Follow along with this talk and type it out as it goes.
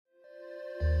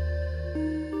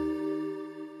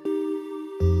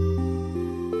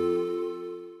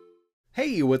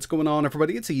Hey, what's going on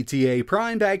everybody? It's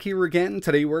ETAPRIME back here again.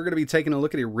 Today we're going to be taking a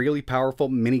look at a really powerful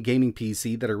mini gaming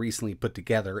PC that I recently put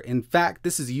together. In fact,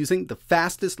 this is using the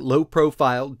fastest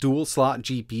low-profile dual-slot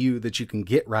GPU that you can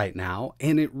get right now,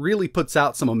 and it really puts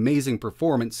out some amazing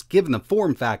performance given the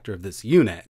form factor of this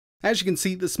unit. As you can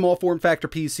see, the small form factor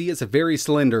PC is a very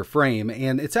slender frame,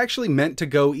 and it's actually meant to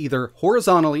go either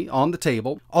horizontally on the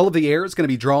table, all of the air is going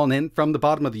to be drawn in from the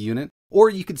bottom of the unit, or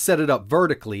you could set it up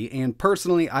vertically, and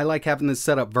personally I like having this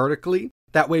set up vertically.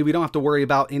 That way we don't have to worry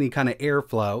about any kind of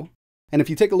airflow. And if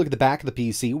you take a look at the back of the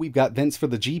PC, we've got vents for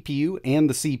the GPU and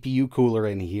the CPU cooler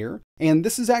in here. And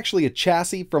this is actually a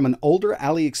chassis from an older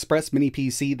AliExpress mini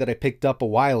PC that I picked up a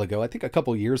while ago, I think a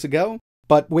couple years ago.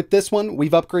 But with this one,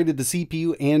 we've upgraded the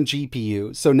CPU and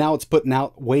GPU, so now it's putting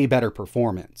out way better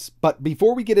performance. But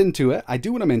before we get into it, I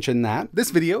do want to mention that this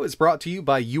video is brought to you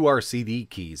by URCD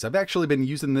keys. I've actually been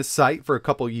using this site for a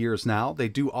couple years now. They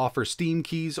do offer Steam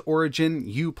keys, Origin,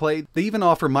 Uplay. They even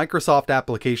offer Microsoft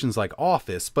applications like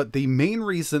Office, but the main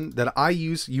reason that I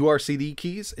use URCD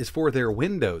keys is for their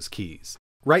Windows keys.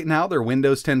 Right now, their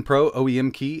Windows 10 Pro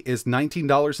OEM key is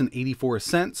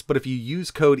 $19.84, but if you use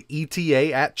code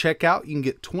ETA at checkout, you can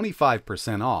get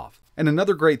 25% off. And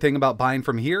another great thing about buying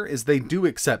from here is they do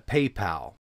accept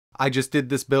PayPal. I just did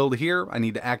this build here. I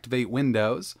need to activate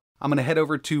Windows. I'm going to head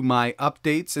over to my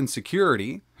updates and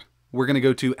security. We're going to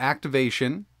go to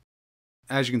activation.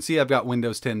 As you can see, I've got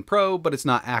Windows 10 Pro, but it's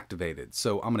not activated.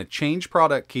 So I'm going to change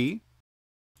product key.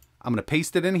 I'm going to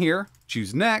paste it in here,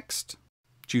 choose next.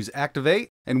 Choose activate,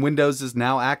 and Windows is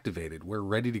now activated. We're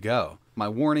ready to go. My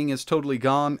warning is totally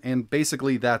gone, and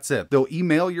basically that's it. They'll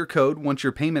email your code once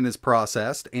your payment is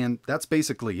processed, and that's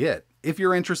basically it. If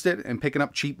you're interested in picking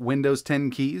up cheap Windows 10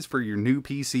 keys for your new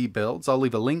PC builds, I'll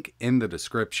leave a link in the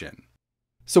description.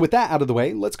 So with that out of the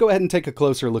way, let's go ahead and take a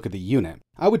closer look at the unit.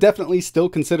 I would definitely still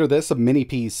consider this a mini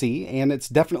PC, and it's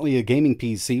definitely a gaming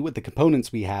PC with the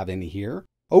components we have in here.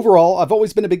 Overall, I've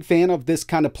always been a big fan of this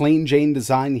kind of plain Jane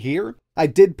design here. I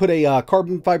did put a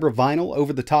carbon fiber vinyl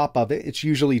over the top of it. It's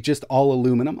usually just all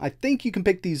aluminum. I think you can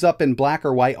pick these up in black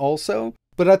or white also,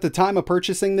 but at the time of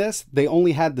purchasing this, they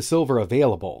only had the silver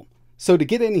available. So to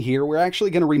get in here, we're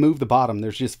actually going to remove the bottom.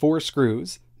 There's just 4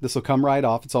 screws. This will come right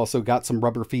off. It's also got some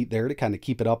rubber feet there to kind of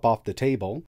keep it up off the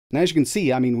table. And as you can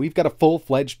see, I mean, we've got a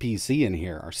full-fledged PC in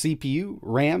here, our CPU,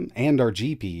 RAM, and our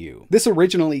GPU. This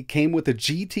originally came with a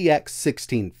GTX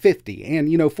 1650, and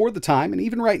you know, for the time, and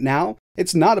even right now,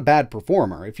 it's not a bad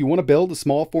performer. If you want to build a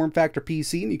small form factor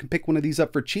PC and you can pick one of these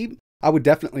up for cheap, I would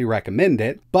definitely recommend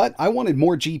it, but I wanted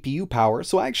more GPU power,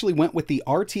 so I actually went with the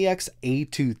RTX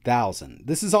A2000.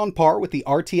 This is on par with the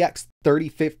RTX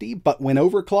 3050, but when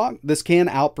overclocked, this can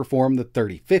outperform the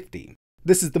 3050.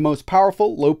 This is the most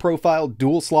powerful, low-profile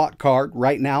dual-slot card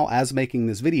right now as making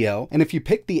this video, and if you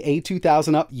pick the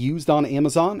A2000 up used on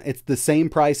Amazon, it's the same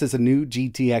price as a new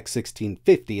GTX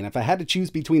 1650, and if I had to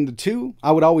choose between the two,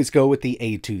 I would always go with the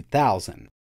A2000.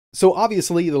 So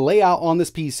obviously, the layout on this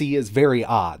PC is very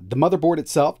odd. The motherboard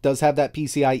itself does have that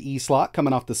PCIe slot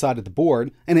coming off the side of the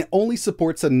board, and it only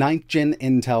supports a 9th gen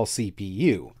Intel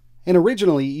CPU. And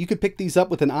originally, you could pick these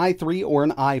up with an i3 or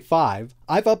an i5.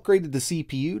 I've upgraded the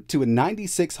CPU to a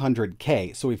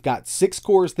 9600K, so we've got 6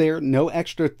 cores there, no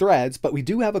extra threads, but we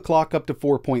do have a clock up to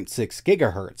 4.6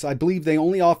 gigahertz. I believe they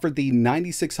only offered the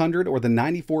 9600 or the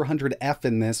 9400F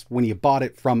in this when you bought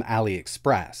it from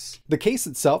AliExpress. The case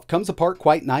itself comes apart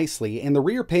quite nicely, and the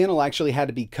rear panel actually had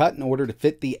to be cut in order to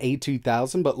fit the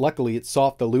A2000, but luckily it's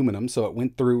soft aluminum, so it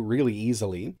went through really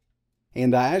easily.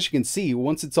 And as you can see,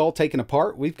 once it's all taken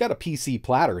apart, we've got a PC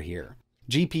platter here.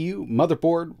 GPU,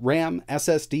 motherboard, RAM,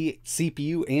 SSD,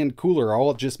 CPU, and cooler are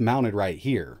all just mounted right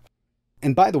here.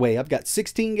 And by the way, I've got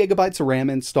 16 gigabytes of RAM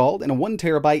installed and a 1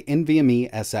 terabyte NVMe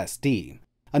SSD.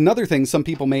 Another thing some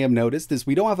people may have noticed is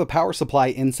we don't have a power supply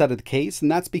inside of the case,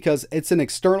 and that's because it's an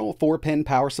external 4-pin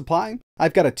power supply.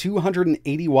 I've got a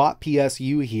 280 watt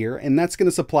PSU here, and that's going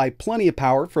to supply plenty of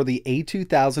power for the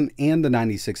A2000 and the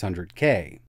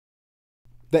 9600K.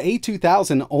 The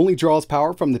A2000 only draws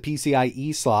power from the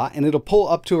PCIe slot, and it'll pull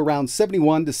up to around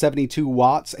 71 to 72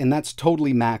 watts, and that's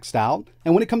totally maxed out.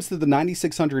 And when it comes to the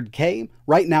 9600K,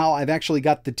 right now I've actually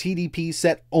got the TDP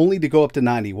set only to go up to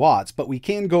 90 watts, but we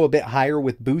can go a bit higher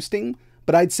with boosting.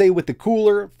 But I'd say with the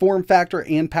cooler, form factor,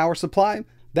 and power supply,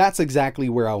 that's exactly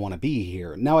where I want to be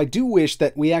here. Now I do wish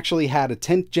that we actually had a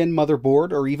 10th gen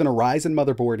motherboard or even a Ryzen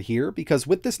motherboard here, because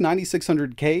with this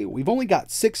 9600K, we've only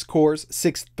got 6 cores,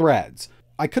 6 threads.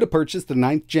 I could have purchased the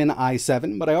 9th gen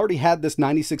i7, but I already had this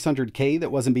 9600K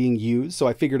that wasn't being used, so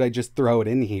I figured I'd just throw it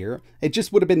in here. It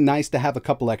just would have been nice to have a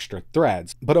couple extra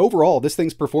threads. But overall, this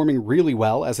thing's performing really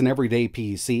well as an everyday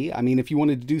PC. I mean, if you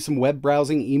wanted to do some web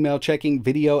browsing, email checking,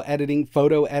 video editing,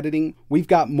 photo editing, we've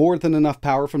got more than enough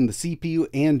power from the CPU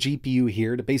and GPU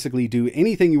here to basically do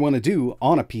anything you want to do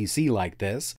on a PC like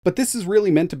this. But this is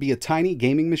really meant to be a tiny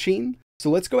gaming machine. So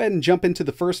let's go ahead and jump into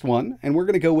the first one, and we're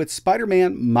going to go with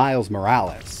Spider-Man Miles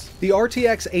Morales. The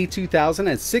RTX A2000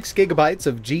 has 6GB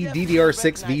of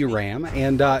GDDR6 VRAM,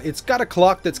 and it's got a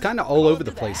clock that's kind of all over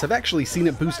the place. I've actually seen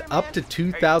it boost up to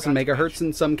 2000 MHz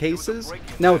in some cases.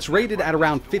 Now it's rated at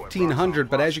around 1500,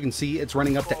 but as you can see, it's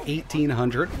running up to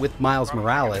 1800 with Miles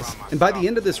Morales. And by the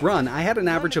end of this run, I had an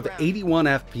average of 81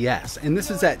 FPS, and this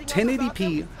is at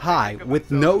 1080p high with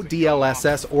no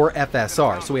DLSS or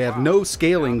FSR, so we have no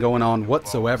scaling going on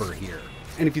whatsoever here.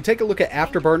 And if you take a look at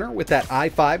Afterburner with that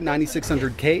i5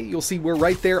 9600K, you'll see we're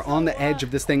right there on the edge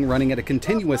of this thing running at a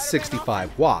continuous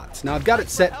 65 watts. Now I've got it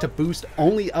set to boost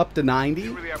only up to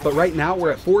 90, but right now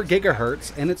we're at 4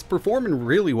 GHz and it's performing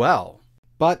really well.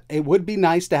 But it would be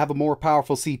nice to have a more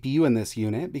powerful CPU in this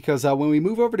unit, because when we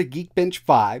move over to Geekbench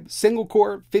 5, single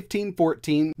core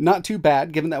 1514, not too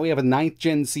bad given that we have a 9th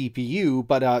gen CPU,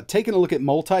 but taking a look at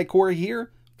multi-core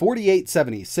here,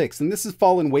 4876, and this has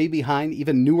fallen way behind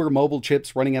even newer mobile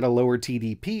chips running at a lower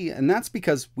TDP, and that's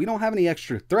because we don't have any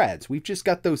extra threads. We've just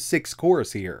got those 6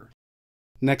 cores here.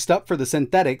 Next up for the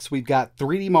synthetics, we've got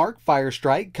 3D Mark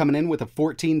Firestrike coming in with a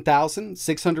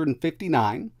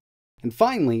 14,659, and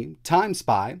finally Time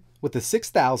Spy with a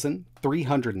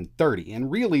 6,330,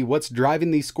 and really what's driving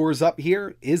these scores up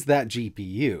here is that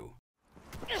GPU.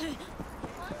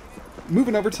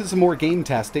 Moving over to some more game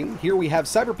testing, here we have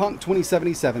Cyberpunk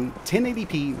 2077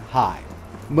 1080p high.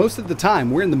 Most of the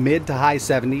time we're in the mid to high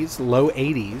 70s, low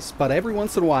 80s, but every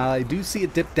once in a while I do see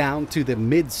it dip down to the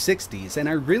mid 60s, and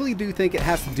I really do think it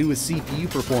has to do with CPU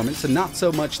performance and not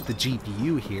so much the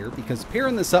GPU here, because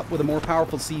pairing this up with a more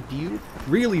powerful CPU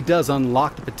really does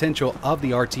unlock the potential of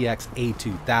the RTX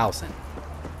A2000.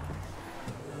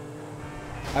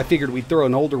 I figured we'd throw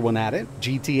an older one at it.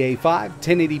 GTA5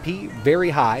 1080p,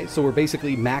 very high, so we're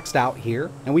basically maxed out here,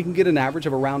 and we can get an average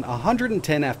of around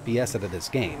 110 FPS out of this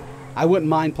game. I wouldn't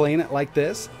mind playing it like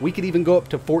this. We could even go up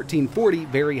to 1440,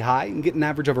 very high, and get an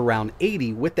average of around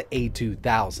 80 with the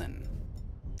A2000.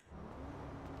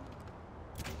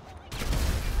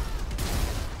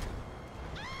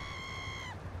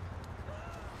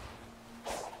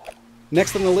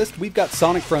 Next on the list, we've got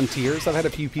Sonic Frontiers. I've had a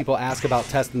few people ask about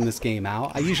testing this game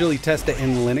out. I usually test it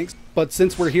in Linux, but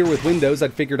since we're here with Windows, I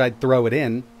figured I'd throw it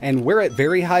in. And we're at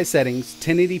very high settings,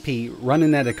 1080p,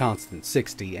 running at a constant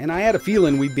 60. And I had a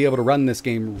feeling we'd be able to run this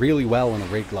game really well in a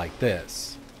rig like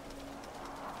this.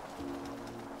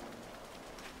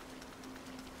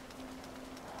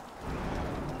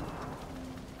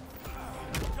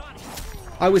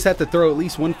 I always have to throw at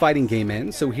least one fighting game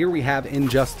in, so here we have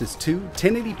Injustice 2,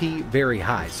 1080p, very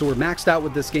high. So we're maxed out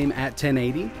with this game at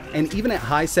 1080, and even at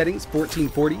high settings,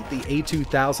 1440, the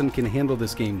A2000 can handle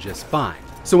this game just fine.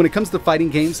 So when it comes to fighting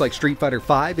games like Street Fighter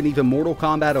 5 and even Mortal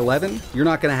Kombat 11, you're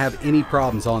not going to have any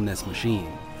problems on this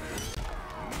machine.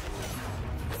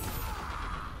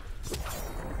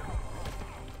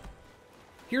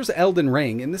 Here's Elden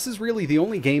Ring, and this is really the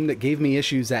only game that gave me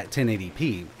issues at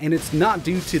 1080p, and it's not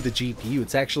due to the GPU,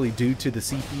 it's actually due to the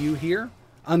CPU here.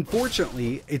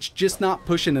 Unfortunately, it's just not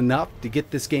pushing enough to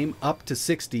get this game up to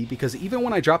 60, because even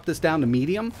when I drop this down to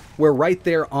medium, we're right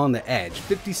there on the edge,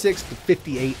 56 to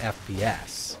 58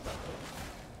 FPS.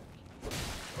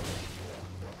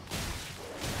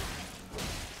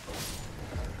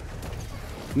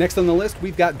 Next on the list,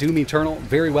 we've got Doom Eternal,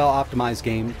 very well optimized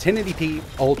game, 1080p,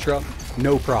 ultra,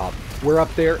 no problem. We're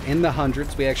up there in the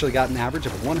hundreds. We actually got an average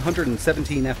of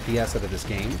 117 FPS out of this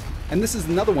game. And this is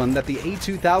another one that the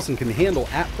A2000 can handle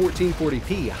at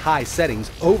 1440p high settings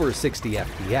over 60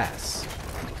 FPS.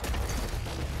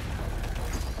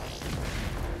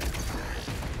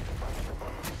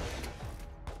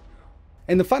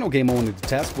 And the final game I wanted to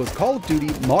test was Call of Duty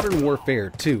Modern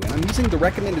Warfare 2, and I'm using the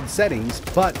recommended settings,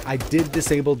 but I did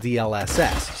disable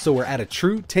DLSS, so we're at a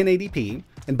true 1080p,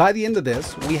 and by the end of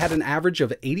this, we had an average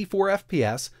of 84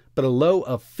 FPS, but a low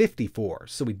of 54,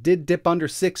 so we did dip under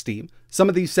 60. Some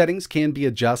of these settings can be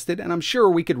adjusted, and I'm sure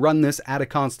we could run this at a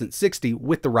constant 60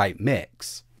 with the right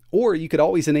mix. Or you could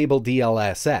always enable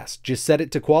DLSS, just set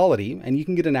it to quality, and you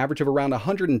can get an average of around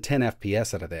 110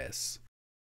 FPS out of this.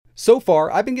 So far,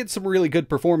 I've been getting some really good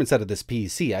performance out of this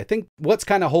PC. I think what's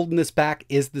kind of holding this back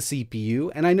is the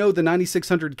CPU, and I know the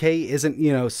 9600K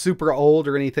isn't, super old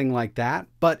or anything like that,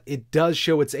 but it does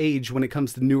show its age when it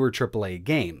comes to newer AAA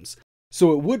games.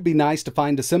 So it would be nice to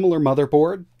find a similar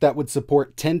motherboard that would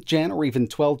support 10th gen or even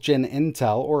 12th gen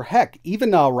Intel, or heck,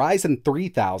 even Ryzen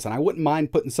 3000. I wouldn't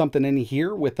mind putting something in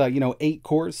here with, 8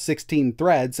 cores, 16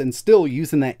 threads, and still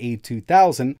using that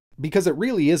A2000. Because it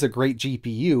really is a great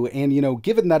GPU, and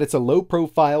given that it's a low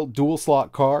profile dual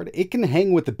slot card, it can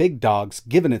hang with the big dogs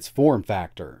given its form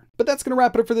factor. But that's going to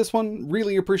wrap it up for this one.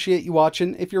 Really appreciate you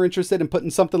watching. If you're interested in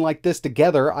putting something like this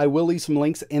together, I will leave some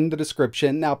links in the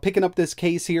description. Now, picking up this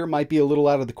case here might be a little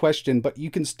out of the question, but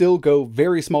you can still go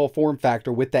very small form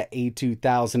factor with that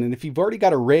A2000. And if you've already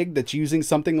got a rig that's using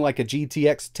something like a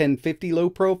GTX 1050 low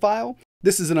profile,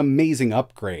 this is an amazing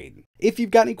upgrade. If you've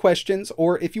got any questions,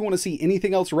 or if you want to see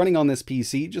anything else running on this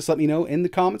PC, just let me know in the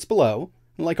comments below.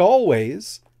 And like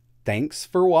always, thanks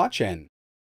for watching.